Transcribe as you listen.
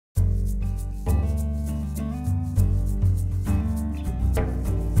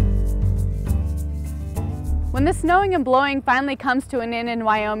When the snowing and blowing finally comes to an end in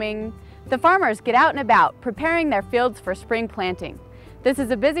Wyoming, the farmers get out and about, preparing their fields for spring planting. This is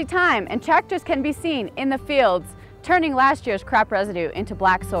a busy time, and tractors can be seen in the fields, turning last year's crop residue into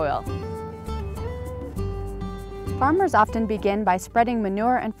black soil. Farmers often begin by spreading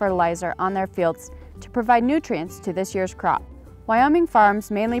manure and fertilizer on their fields to provide nutrients to this year's crop. Wyoming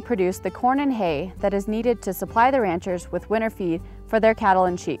farms mainly produce the corn and hay that is needed to supply the ranchers with winter feed for their cattle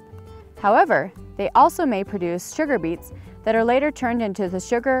and sheep. However, they also may produce sugar beets that are later turned into the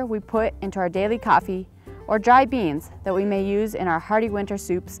sugar we put into our daily coffee, or dry beans that we may use in our hearty winter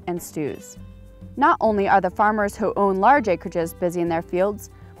soups and stews. Not only are the farmers who own large acreages busy in their fields,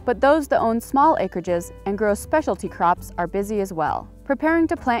 but those that own small acreages and grow specialty crops are busy as well, preparing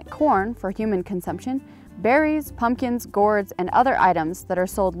to plant corn for human consumption, berries, pumpkins, gourds, and other items that are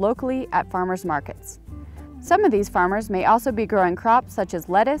sold locally at farmers markets. Some of these farmers may also be growing crops such as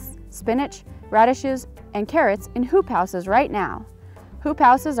lettuce, spinach, radishes, and carrots in hoop houses right now. Hoop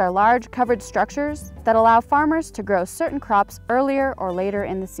houses are large covered structures that allow farmers to grow certain crops earlier or later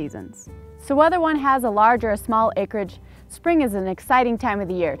in the seasons. So whether one has a large or a small acreage, spring is an exciting time of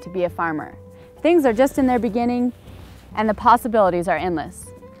the year to be a farmer. Things are just in their beginning, and the possibilities are endless.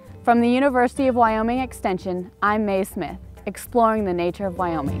 From the University of Wyoming Extension, I'm Mae Smith, exploring the nature of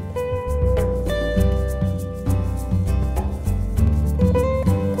Wyoming.